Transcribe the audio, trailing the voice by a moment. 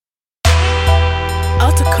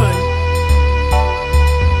AutoCon.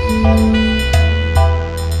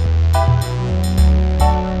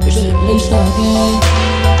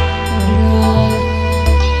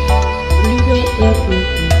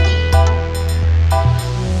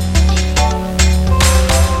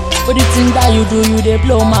 But the thing that you do, you they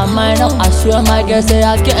blow my mind up. I swear my girl say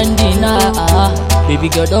I can't deny. Baby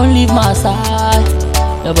girl, don't leave my side.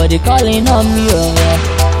 Nobody calling on me, oh yeah.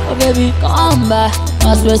 Oh baby, come back.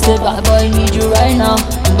 I swear say bad boy, need you right now.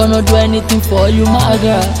 I'm gonna do anything for you, my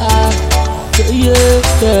girl. Yeah.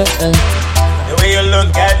 The way you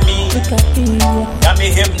look at me, got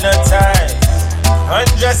me hypnotized.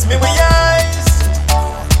 Undress me with your eyes.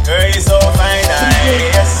 Girl, you're so fine,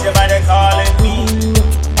 yes, your body calling me.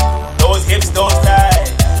 Those hips, those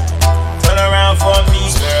thighs. Turn around for me,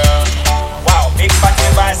 girl. Wow, big body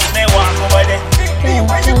vibes, and they walk over there. Hey,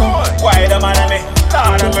 where you going? Why the man of me?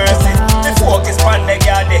 Lord of mercy. The focus on the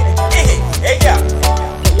girl there. Hey, girl.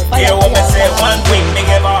 Hear what me say? One wing, make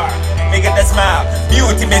it bar. Make it the smile.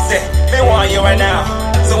 Beauty, me say. They want you right now.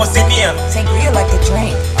 So what's the name? Sangria like a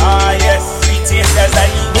drink. Ah, yes, sweet taste as I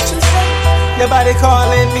eat. What you say? Your body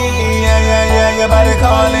calling me, yeah, your body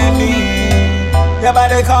calling me. Your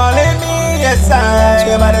body calling me, yes,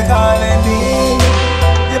 your body calling me.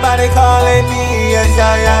 Your body calling me, yes,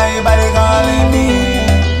 your body calling me.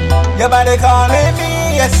 Your body calling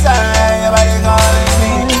me, yes, your body calling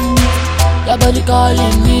me. Your body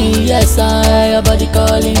calling me, yes, your body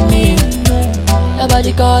calling me. Your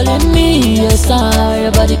body calling me, yes,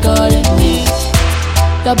 your body calling me.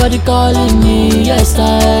 Your body calling me, yes,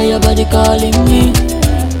 your body calling me.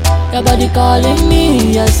 Your body calling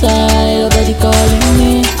me, yes, your body calling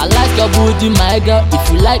me. I like your booty, my girl. If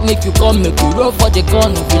you like, make you come, make you roll for the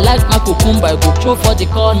corner. If you like my cucumber, go throw for the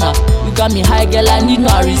corner. You got me high, girl, I need no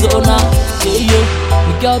Arizona. Yeah,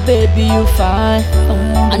 me girl, baby, you fine.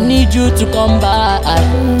 I need you to come by.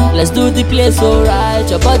 Let's do the place alright.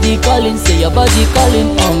 Your body calling, say your body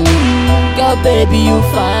calling on me. Girl, baby, you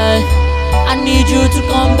fine. I need you to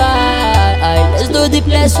come by. Let's do the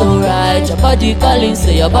place alright. Your body calling,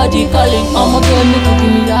 say your body calling. Oh my girl, me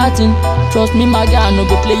cooking me that thing. Trust me, my girl, no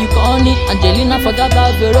go play you corny. Angelina forgot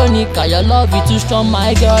about Veronica. Your love is too strong,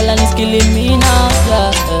 my girl, and it's killing me now. Yeah.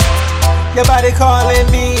 Your body calling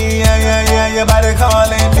me, yeah, your body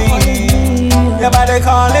calling me. Your body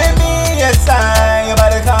calling me, yes, your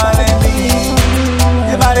body calling me.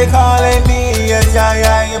 Your body calling me, yes,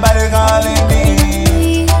 your body calling me.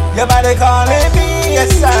 Your body calling me,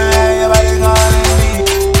 yes, your body calling me.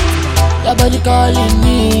 Your body calling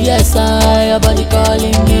me, yes, your body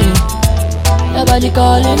calling me. Your body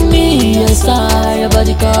calling me, yes, your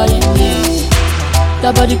body calling me.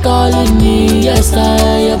 Your body calling me, yes,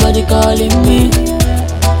 your body calling me.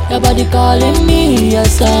 Your body calling me,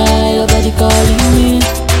 yes, your body calling me.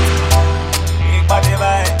 Big body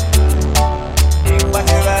vibe, big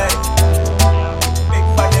body vibe, big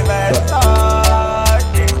body vibe, Lord,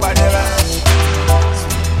 big body vibe,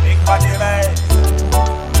 big body vibe,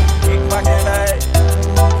 big body vibe,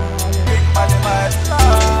 big body vibe,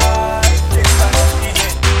 Lord, big body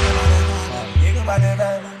vibe, big body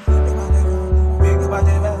vibe, big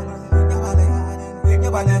body vibe, big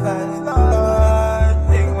body vibe, Lord,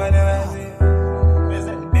 big body vibe,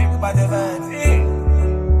 big body vibe,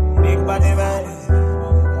 big body vibe.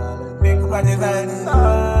 Big body vibes,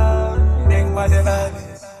 big body vibes.